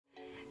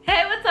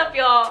What's up,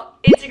 y'all?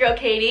 It's your girl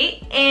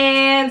Katie,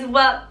 and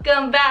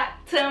welcome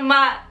back to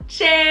my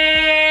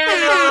channel.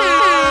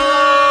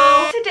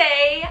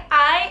 Today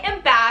I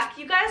am back.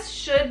 You guys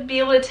should be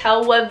able to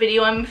tell what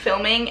video I'm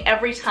filming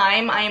every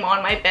time I am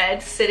on my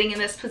bed sitting in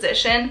this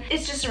position.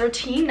 It's just a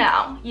routine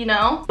now, you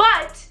know?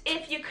 But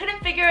if you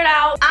couldn't figure it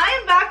out, I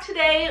am back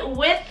today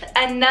with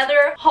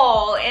another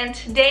haul, and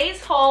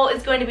today's haul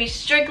is going to be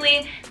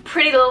strictly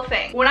Pretty Little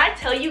Thing. When I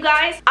tell you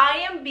guys,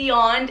 I am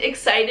beyond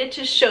excited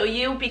to show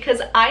you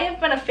because I have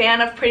been a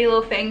fan of Pretty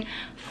Little Thing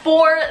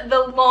for the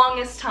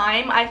longest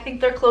time. I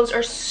think their clothes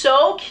are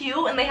so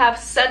cute and they have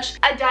such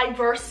a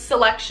diverse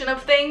selection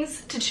of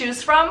things to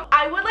choose from.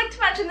 I would like to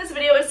mention this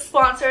video is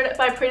sponsored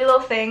by Pretty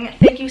Little Thing.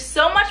 Thank you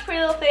so much, Pretty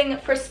Little Thing,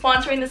 for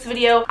sponsoring this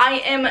video. I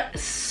am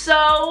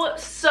so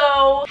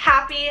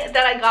happy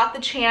that I got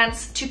the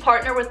chance to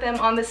partner with them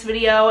on this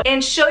video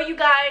and show you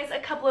guys a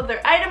couple of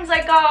their items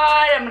I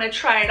got. I'm gonna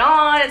try it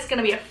on. It's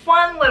gonna be a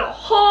fun little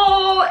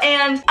haul.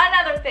 And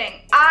another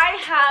thing, I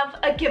have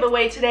a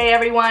giveaway today,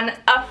 everyone.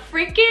 A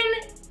freaking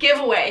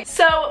giveaway.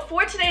 So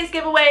for today's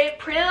giveaway,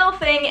 Pretty Little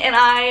Thing and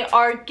I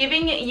are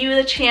giving you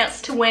the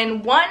chance to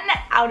win 1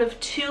 out of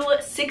 2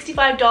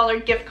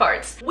 $65 gift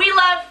cards. We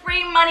love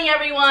free money,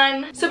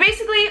 everyone. So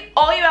basically,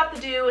 all you have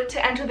to do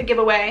to enter the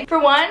giveaway, for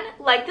 1,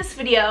 like this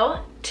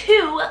video,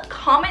 2,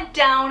 comment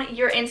down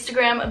your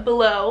Instagram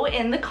below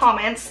in the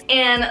comments,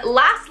 and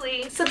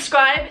lastly,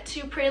 subscribe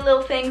to Pretty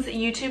Little Thing's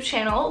YouTube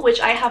channel,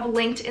 which I have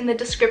linked in the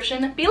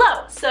description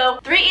below. So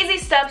 3 easy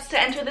steps to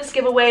enter this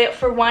giveaway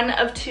for 1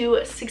 of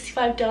 2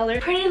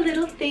 $65 Pretty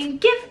Little Thing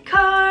gift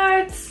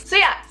cards. So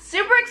yeah,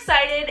 super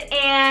excited,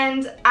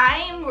 and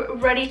I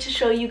am ready to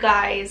show you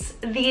guys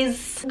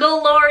these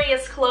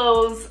glorious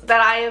clothes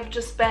that I have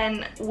just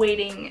been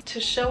waiting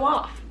to show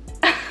off.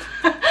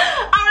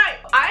 Alright,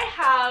 I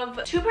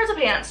have 2 pairs of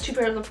pants, 2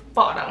 pairs of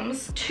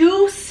bottoms,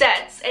 2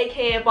 sets,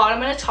 aka a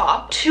bottom and a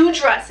top, 2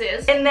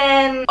 dresses, and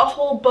then a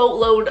whole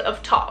boatload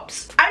of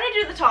tops. I'm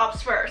gonna do the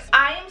tops first.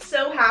 I am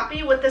so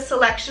happy with the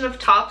selection of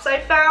tops I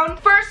found.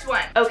 First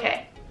one.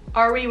 Okay,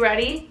 are we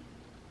ready?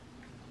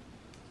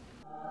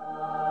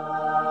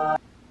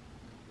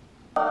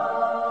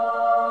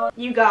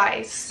 You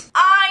guys,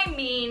 I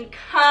mean,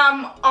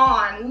 come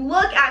on,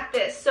 look at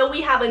this. So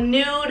we have a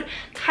nude,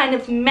 kind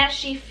of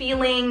meshy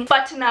feeling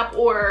button up,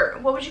 or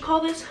what would you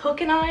call this,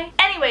 hook and eye?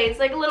 Anyways,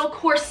 like a little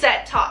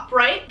corset top,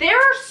 right? There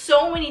are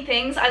so many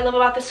things I love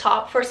about this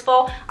top. First of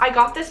all, I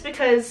got this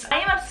because I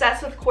am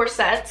obsessed with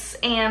corsets,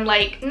 and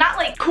like, not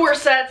like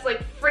corsets,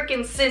 like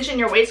freaking cinch in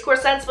your waist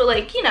corsets, but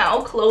like, you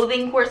know,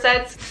 clothing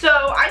corsets. So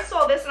I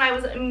saw this and I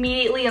was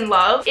immediately in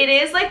love. It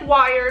is like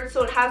wired,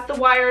 so it has the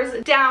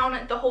wires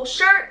down the whole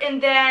shirt,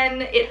 and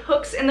then it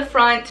hooks in the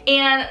front.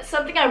 And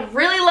something I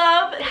really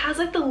love, it has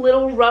like the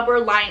little rubber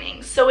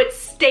lining, so it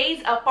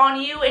stays up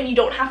on you and you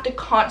don't have to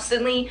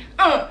constantly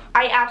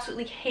I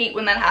absolutely hate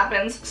when that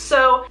happens.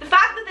 So the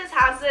fact that this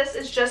has this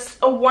is just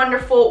a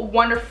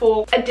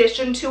wonderful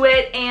addition to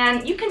it,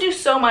 and you can do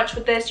so much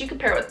with this. You can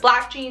pair it with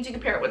black jeans, you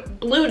can pair it with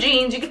blue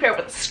jeans, you can pair it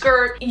with a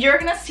skirt. You're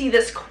gonna see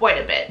this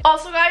quite a bit.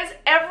 Also guys,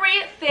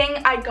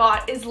 everything I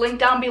got is linked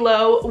down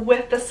below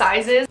with the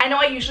sizes. I know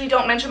I usually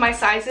don't mention my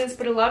sizes,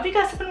 but a lot of you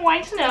guys have been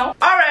wanting to know.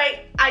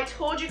 Alright, I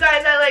told you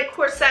guys I like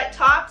corset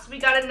tops. We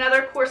got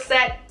another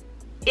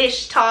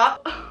corset-ish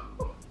top.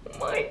 Oh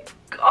my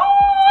god.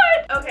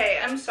 Okay,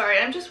 I'm sorry,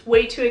 I'm just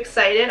way too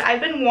excited. I've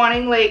been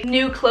wanting like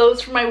new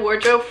clothes for my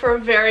wardrobe for a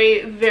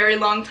very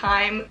long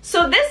time.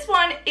 So this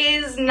one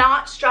is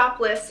not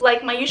strapless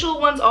like my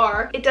usual ones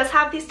are. It does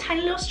have these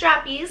tiny little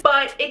strappies,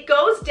 but it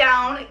goes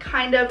down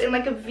kind of in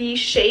like a V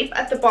shape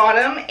at the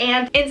bottom,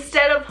 and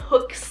instead of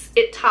hooks,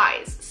 it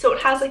ties. So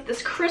it has like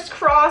this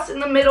crisscross in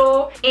the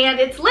middle, and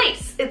it's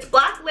lace. It's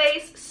black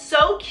lace,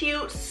 so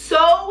cute,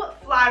 so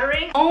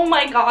flattering. Oh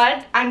my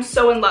god, I'm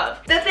so in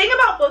love. The thing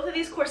about both of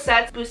these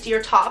corsets,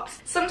 bustier tops,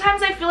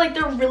 sometimes I feel like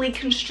they're really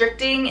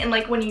constricting, and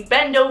like when you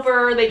bend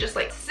over, they just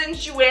like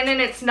cinch you in,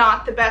 and it's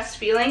not the best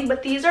feeling.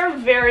 But these are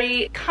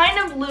very kind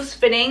of loose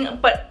fitting,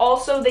 but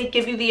also they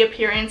give you the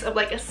appearance of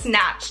like a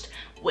snatched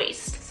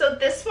waist. So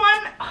this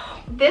one,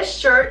 oh, this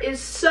shirt is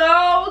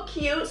so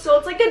cute. So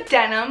it's like a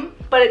denim,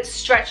 but it's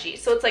stretchy.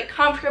 So it's like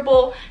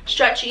comfortable,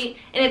 stretchy,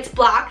 and it's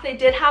black. They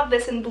did have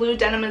this in blue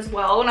denim as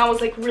well, and I was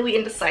like really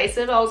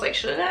indecisive. I was like,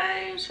 should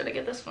I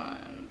get this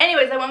one?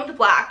 Anyways, I went with the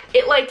black.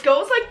 It like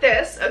goes like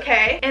this,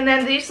 okay? And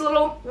then these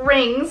little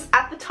rings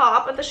at the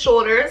top, at the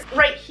shoulders.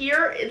 Right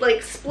here, it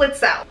like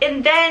splits out.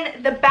 And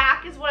then the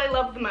back is what I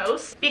love the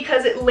most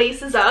because it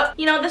laces up.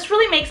 You know, this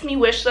really makes me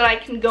wish that I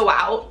can go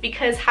out,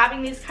 because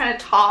having these kind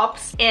of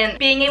tops and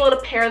being able to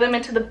pair them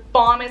into the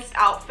bombest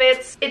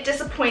outfits, it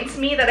disappoints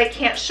me that I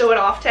can't show it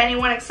off to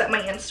anyone except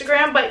my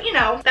Instagram, but you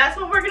know, that's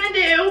what we're gonna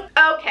do.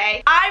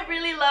 Okay, I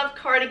really love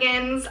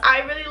cardigans.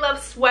 I really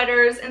love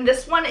sweaters, and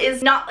this one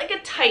is not like a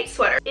tight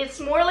sweater. It's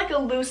more like a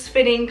loose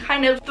fitting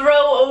kind of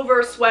throw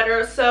over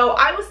sweater. So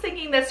I was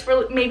thinking this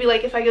for maybe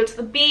like if I go to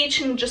the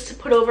beach and just to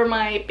put over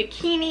my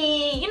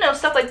bikini, you know,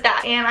 stuff like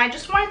that. And I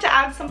just wanted to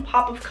add some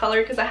pop of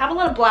color because I have a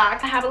lot of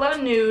black, I have a lot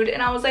of nude,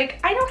 and I was like,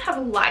 I don't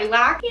have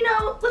lilac, you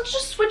know, let's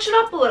just switch it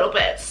up a little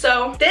bit.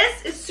 So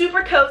this is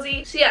super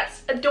cozy. So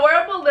yes,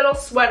 adorable little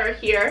sweater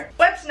here.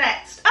 What's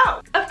next?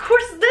 Oh, of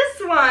course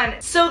this one.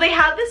 So they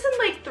had this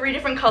in like 3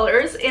 different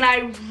colors, and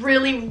I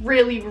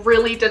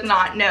really did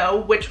not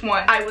know which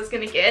one I was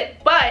gonna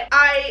get. But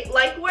I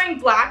like wearing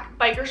black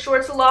biker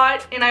shorts a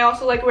lot, and I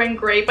also like wearing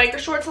gray biker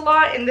shorts a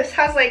lot, and this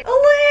has like a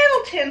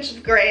little tinge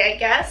of gray, I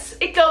guess.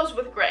 It goes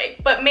with gray,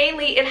 but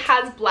mainly it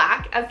has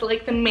black as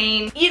like the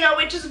main, you know,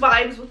 it just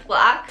vibes with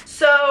black.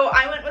 So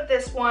I went with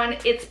this one.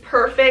 It's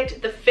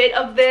perfect. The fit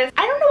of this,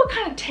 I don't know what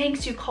kind of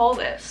tanks you call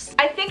this.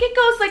 I think it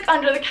goes like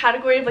under the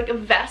category of like a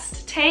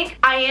vest tank.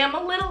 I am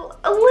a little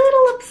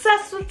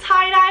obsessed with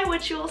tie-dye,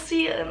 which you will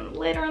see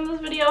later in this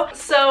video.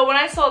 So when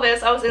I saw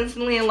this, I was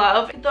instantly in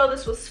love. Though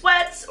this was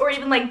sweats or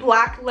even like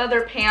black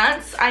leather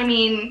pants, I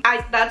mean,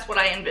 that's what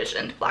I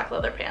envisioned, black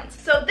leather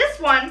pants. So this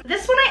one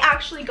I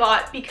actually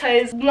got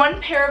because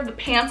one pair of the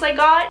pants I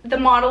got, the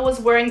model was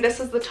wearing this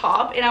as the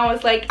top, and I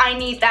was like, I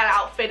need that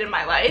outfit in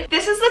my life.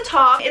 This is the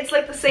top. It's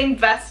like the same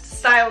vest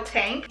style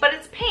tank, but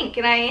it's pink,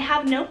 and I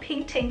have no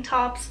pink tank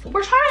tops.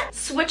 We're trying to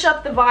switch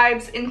up the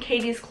vibes in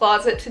Katie's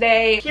closet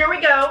today. Here we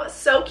go.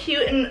 So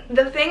cute. And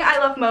the thing I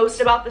love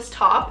most about this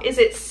top is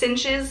it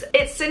cinches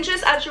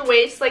at your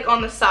waist, like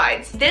on the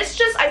sides. This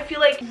just, I feel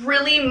like,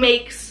 really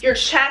makes your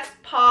chest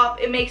pop.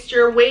 It makes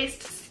your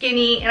waist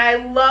skinny, and I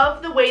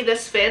love the way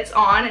this fits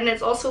on, and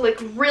it's also like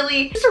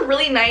just a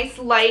really nice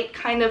light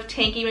kind of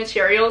tanky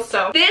material.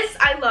 So this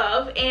I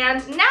love,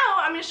 and now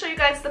I'm gonna show you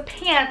guys the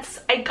pants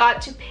I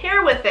got to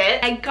pair with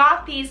it. I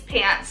got these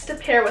pants to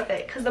pair with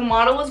it because the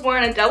model was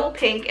wearing a double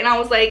pink, and I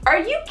was like, are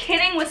you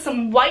kidding, with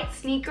some white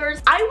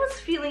sneakers? I was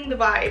feeling the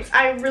vibes.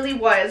 I really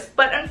was,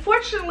 but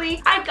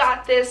unfortunately I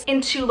got this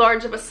in too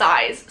large of a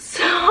size,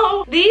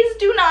 so these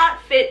do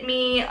not fit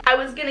me. I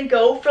was gonna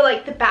go for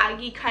like the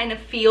baggy kind of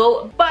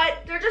feel,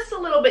 but they're just a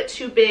little bit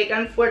too big,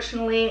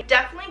 unfortunately.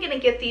 Definitely gonna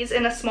get these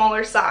in a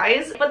smaller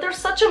size, but they're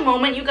such a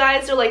moment, you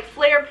guys. They're like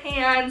flare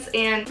pants,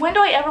 and when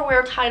do I ever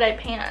wear tie-dye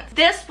pants?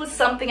 This was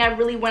something I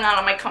really went out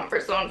of my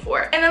comfort zone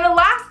for. And then the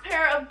last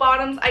pair of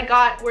bottoms I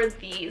got were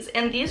these,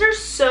 and these are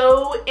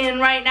so in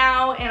right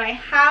now, and I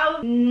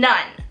have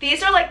none.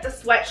 These are like the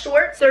sweat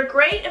shorts. They're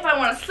great if I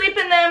want to sleep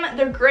in them.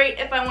 They're great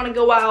if I want to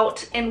go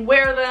out and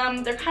wear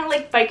them. They're kind of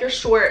like biker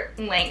short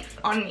length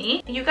on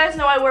me. You guys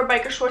know I wear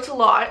biker shorts a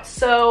lot,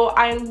 so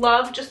I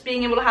love just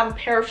being able to have a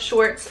pair of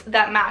shorts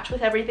that match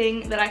with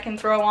everything that I can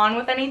throw on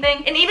with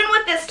anything. And even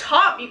with this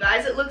top, you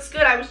guys, it looks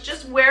good. I was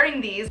just wearing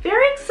these.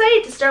 Very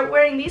excited to start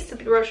wearing these to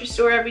the grocery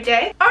store every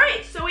day. All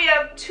right, so we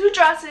have 2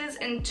 dresses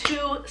and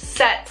 2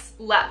 sets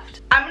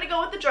left. I'm gonna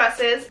go with the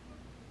dresses.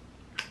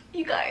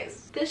 You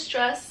guys, this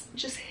dress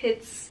just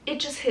hits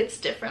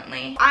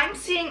differently. I'm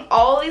seeing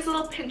all these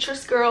little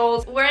Pinterest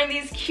girls wearing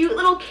these cute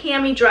little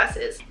cami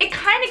dresses. It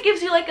kind of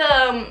gives you like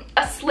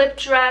a slip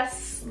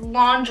dress,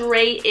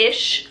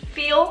 lingerie-ish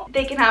feel.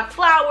 They can have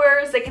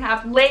flowers, they can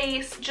have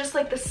lace, just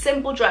like the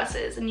simple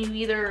dresses, and you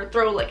either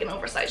throw like an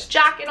oversized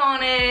jacket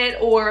on it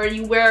or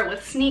you wear it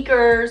with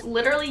sneakers.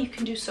 Literally, you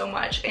can do so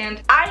much,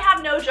 and I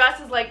have no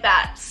dresses like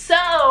that.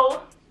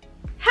 So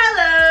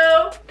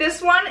hello!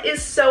 This one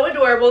is so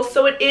adorable.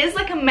 So it is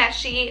like a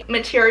meshy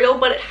material,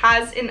 but it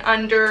has an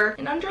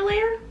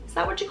underlayer? Is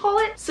that what you call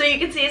it? So you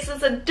can see it's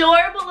this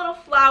adorable little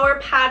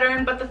flower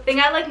pattern, but the thing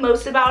I like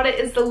most about it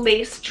is the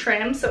lace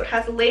trim. So it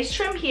has a lace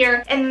trim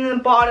here, and then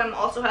the bottom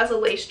also has a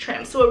lace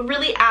trim. So it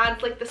really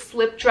adds like the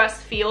slip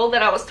dress feel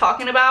that I was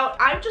talking about.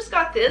 I've just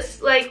got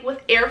this like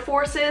with Air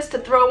Forces to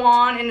throw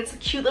on, and it's a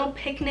cute little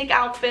picnic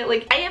outfit.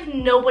 Like, I have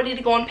nobody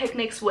to go on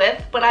picnics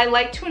with, but I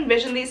like to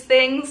envision these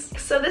things.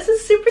 So this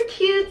is super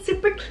cute,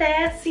 super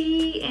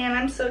classy, and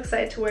I'm so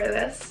excited to wear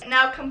this.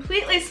 Now,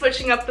 completely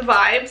switching up the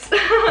vibes.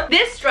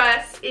 This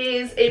dress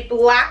is a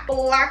black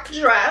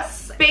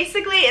dress.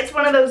 Basically, it's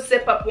one of those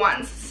zip up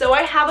ones. So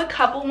I have a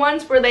couple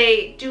ones where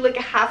they do like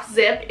a half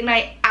zip, and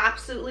I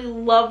absolutely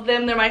love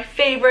them. They're my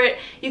favorite.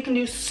 You can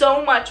do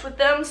so much with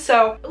them.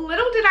 So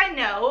little did I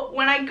know,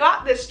 when I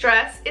got this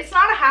dress, it's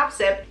not a half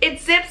zip. It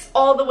zips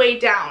all the way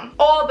down.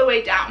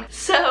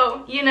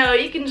 So, you know,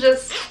 you can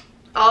just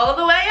all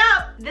the way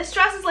up. This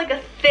dress is like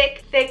a thick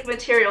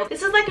material.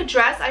 This is like a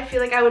dress I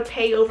feel like I would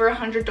pay over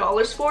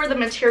 $100 for. The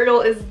material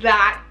is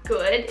that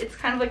good. It's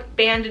kind of like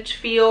bandage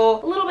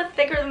feel, a little bit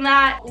thicker than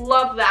that.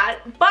 Love that.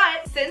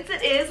 But since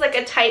it is like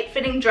a tight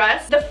fitting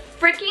dress, the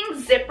freaking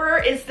zipper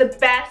is the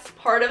best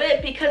part of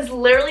it, because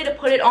literally to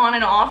put it on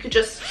and off, you could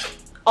just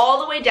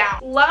all the way down.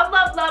 Love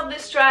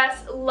this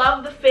dress.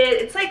 Love the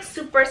fit. It's like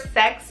super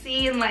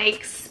sexy and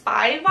like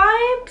spy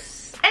vibes.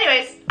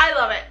 Anyways, I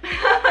love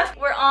it.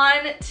 We're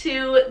on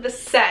to the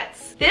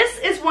sets. This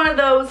is one of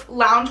those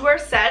loungewear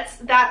sets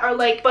that are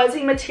like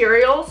fuzzy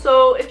material.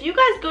 So if you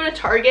guys go to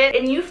Target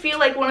and you feel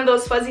like one of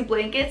those fuzzy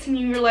blankets and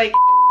you're like,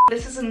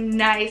 This is a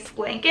nice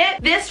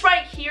blanket. This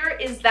right here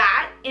is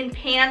that in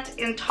pant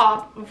and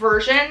top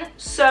version.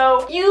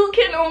 So you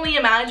can only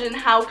imagine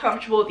how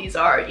comfortable these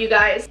are, you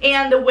guys.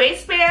 And the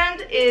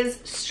waistband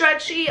is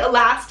stretchy,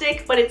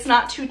 elastic, but it's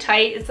not too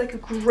tight. It's like a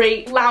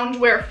great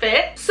loungewear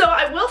fit. So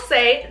I will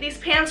say these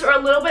pants are a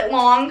little bit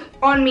long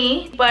on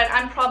me, but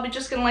I'm probably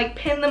just gonna like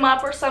pin them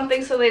up or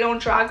something so they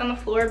don't drag on the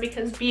floor,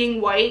 because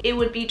being white, it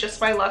would be just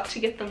my luck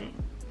to get them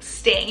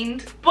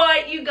stained.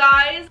 But you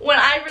guys, when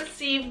I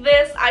received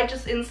this, I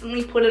just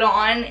instantly put it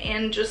on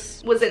and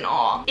just was in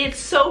awe. It's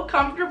so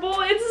comfortable.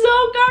 It's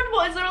so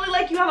comfortable. It's literally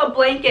like you have a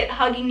blanket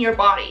hugging your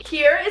body.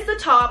 Here is the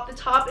top. The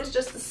top is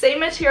just the same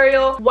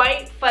material,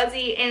 white,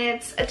 fuzzy, and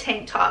it's a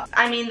tank top.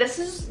 I mean, this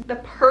is the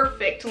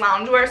perfect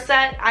loungewear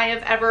set I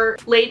have ever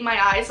laid my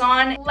eyes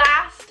on.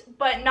 Last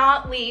but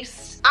not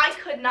least, I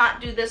could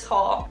not do this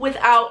haul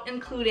without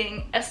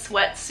including a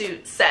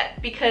sweatsuit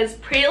set, because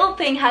Pretty Little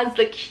Thing has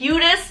the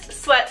cutest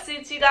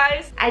sweatsuits, you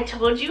guys. I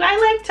told you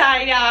I like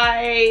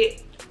tie-dye.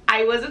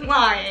 I wasn't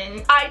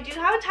lying. I do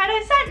have a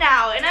tie-dye set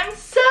now, and I'm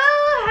so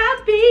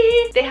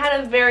happy. They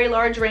had a very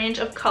large range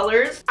of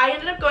colors. I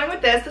ended up going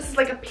with this. This is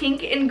like a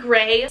pink and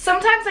gray.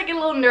 Sometimes I get a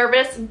little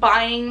nervous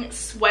buying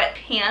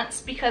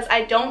sweatpants because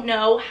I don't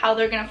know how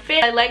they're gonna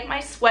fit. I like my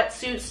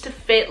sweatsuits to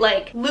fit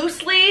like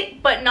loosely,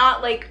 but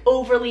not like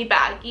overly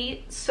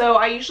baggy. So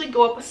I usually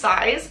go up a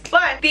size,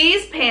 but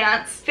these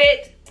pants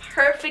fit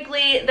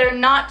perfectly. They're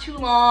not too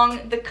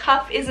long. The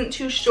cuff isn't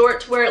too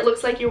short to where it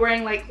looks like you're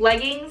wearing like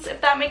leggings,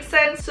 if that makes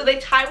sense. So they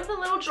tie with a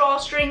little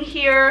drawstring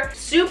here.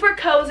 Super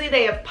cozy.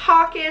 They have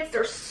pockets.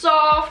 They're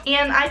soft.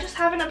 And I just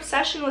have an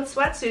obsession with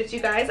sweatsuits, you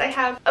guys. I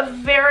have a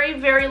very,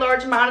 very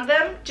large amount of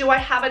them. Do I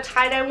have a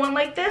tie-dye one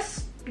like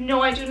this?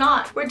 No, I do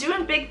not. We're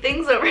doing big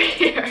things over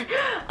here.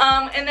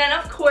 And then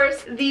of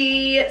course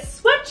the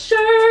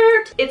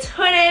sweatshirt. It's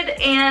hooded,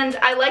 and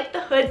I like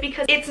the hood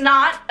because it's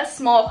not a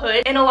small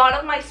hood. And a lot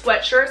of my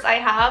sweatshirts I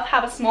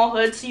have a small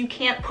hood, so you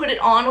can't put it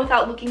on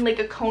without looking like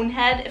a cone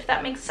head, if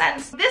that makes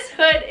sense. This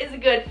hood is a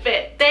good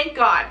fit, thank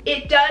God.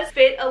 It does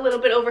fit a little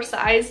bit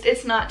oversized.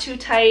 It's not too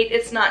tight,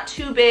 it's not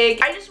too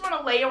big. I just want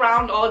to lay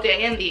around all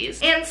day in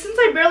these. And since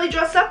I barely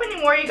dress up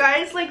anymore, you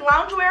guys, like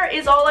loungewear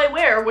is all I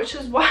wear, which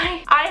is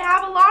why I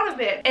have a lot of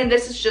it. And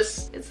this is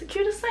just, it's the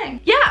cutest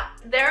thing. Yeah,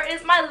 there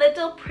is my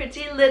little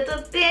Pretty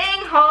Little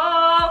Thing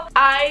haul.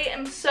 I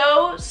am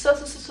so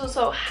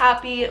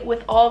happy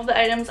with all of the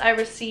items I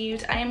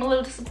received. I am a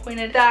little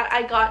disappointed that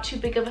I got too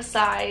big of a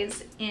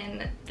size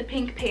in the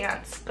pink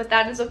pants, but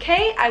that is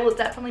okay. I will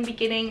definitely be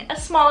getting a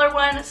smaller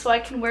one so I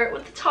can wear it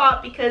with the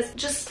top, because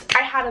just,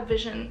 I had a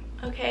vision,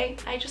 okay?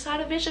 I just had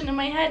a vision in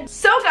my head.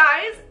 So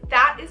guys,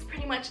 that is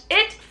pretty much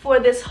it for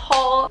this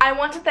haul. I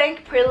want to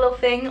thank Pretty Little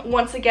Thing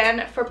once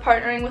again for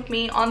partnering with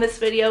me on this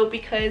video,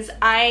 because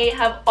I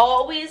have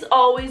always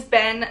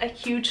been a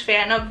huge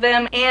fan of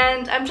them,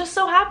 and I'm just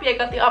so happy I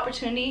got the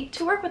opportunity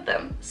to work with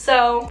them.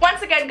 So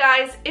once again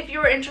guys, if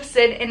you are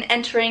interested in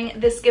entering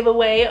this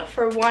giveaway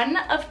for one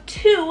of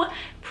 2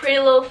 Pretty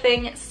Little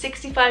Thing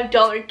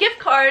 $65 gift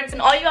cards,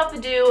 and all you have to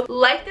do,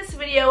 like this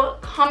video,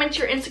 comment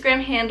your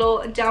Instagram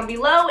handle down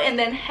below, and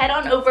then head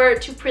on over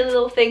to Pretty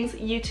Little Thing's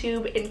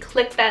YouTube and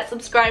click that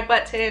subscribe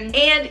button,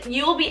 and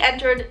you will be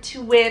entered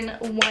to win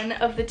one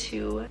of the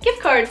 2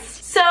 gift cards.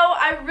 So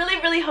I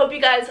really hope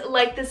you guys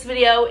liked this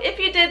video. If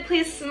you did,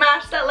 please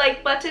smash that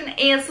like button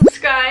and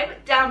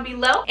subscribe down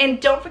below,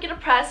 and don't forget to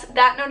press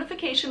that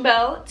notification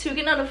bell to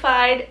get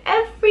notified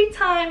every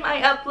time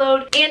I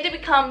upload and to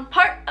become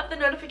part of the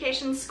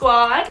notification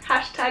squad,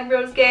 hashtag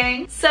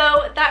ROSEGANG.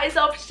 So that is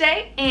all for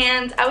today,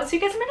 and I will see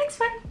you guys in my next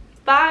one.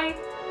 Bye.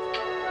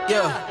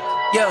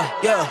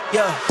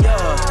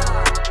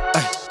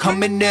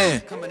 Coming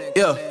in,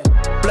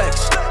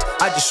 flex,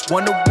 I just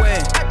wanna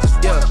win,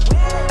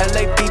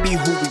 LA BB,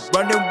 who we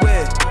running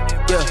with,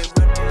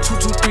 2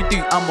 2 3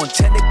 3, I'm on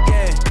 10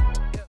 again.